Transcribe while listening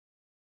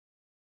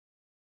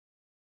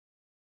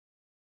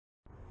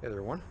Hey there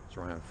everyone, it's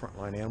Ryan on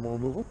Frontline Animal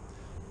Removal.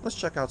 Let's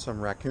check out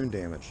some raccoon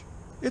damage.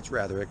 It's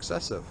rather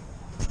excessive.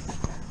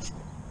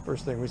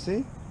 First thing we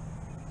see,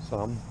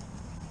 some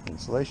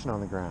insulation on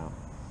the ground.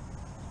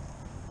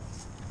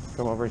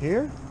 Come over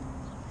here,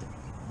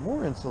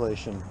 more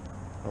insulation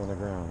on the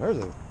ground. There's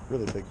a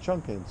really big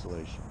chunk of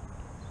insulation.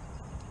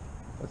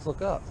 Let's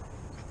look up.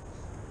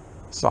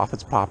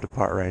 Soffit's popped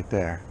apart right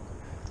there.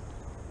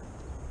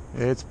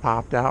 It's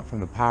popped out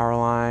from the power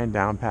line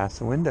down past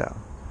the window.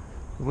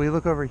 If we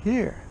look over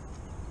here,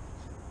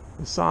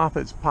 the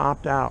soffit's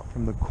popped out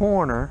from the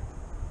corner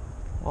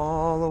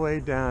all the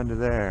way down to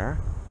there.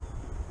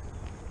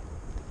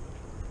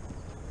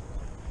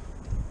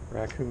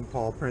 Raccoon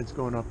paw prints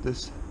going up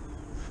this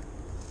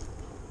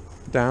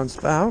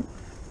downspout.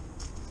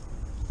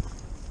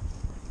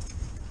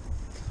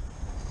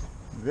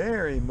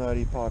 Very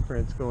muddy paw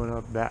prints going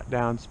up that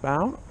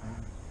downspout.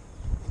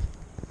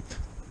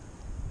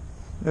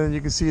 And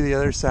you can see the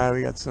other side,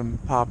 we got some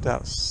popped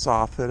out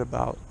soffit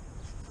about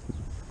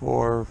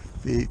 4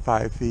 feet,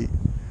 5 feet.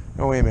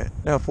 Oh, wait a minute.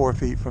 No, 4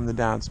 feet from the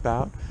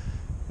downspout.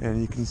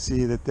 And you can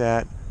see that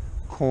that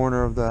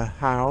corner of the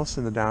house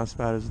and the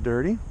downspout is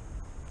dirty.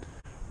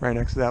 Right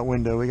next to that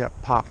window, we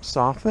got popped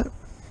soffit.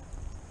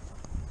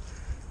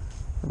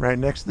 Right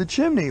next to the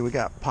chimney, we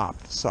got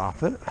popped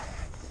soffit.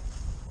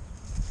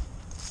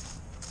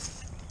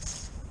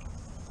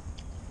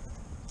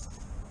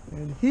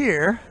 And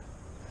here,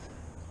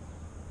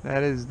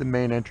 that is the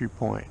main entry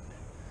point.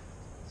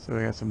 So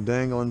we got some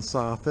dangling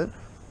soffit,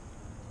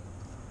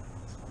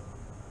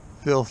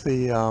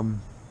 filthy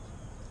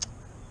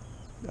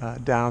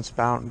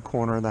downspout in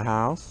corner of the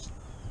house,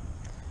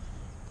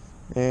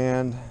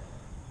 and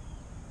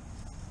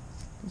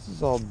this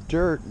is all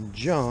dirt and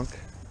junk.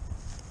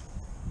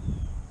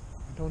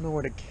 I don't know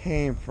where it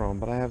came from,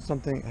 but I have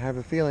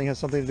a feeling it has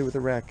something to do with the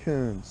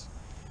raccoons.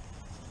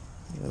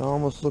 It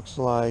almost looks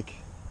like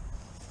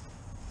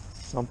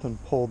something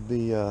pulled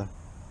the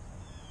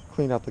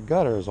cleaned out the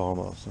gutters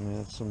almost. I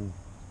mean, it's some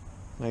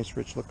nice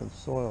rich looking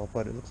soil,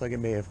 but it looks like it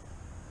may have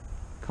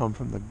come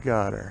from the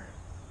gutter.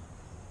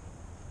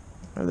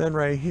 And then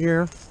right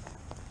here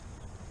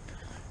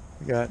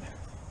we got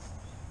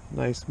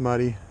nice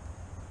muddy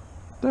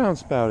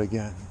downspout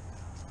again.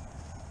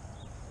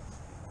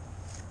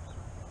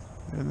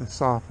 And the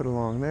soffit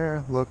along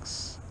there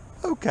looks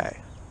okay.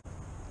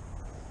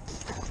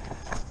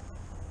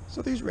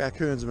 So these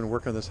raccoons have been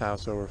working this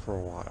house over for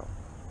a while.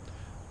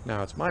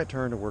 Now it's my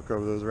turn to work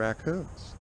over those raccoons.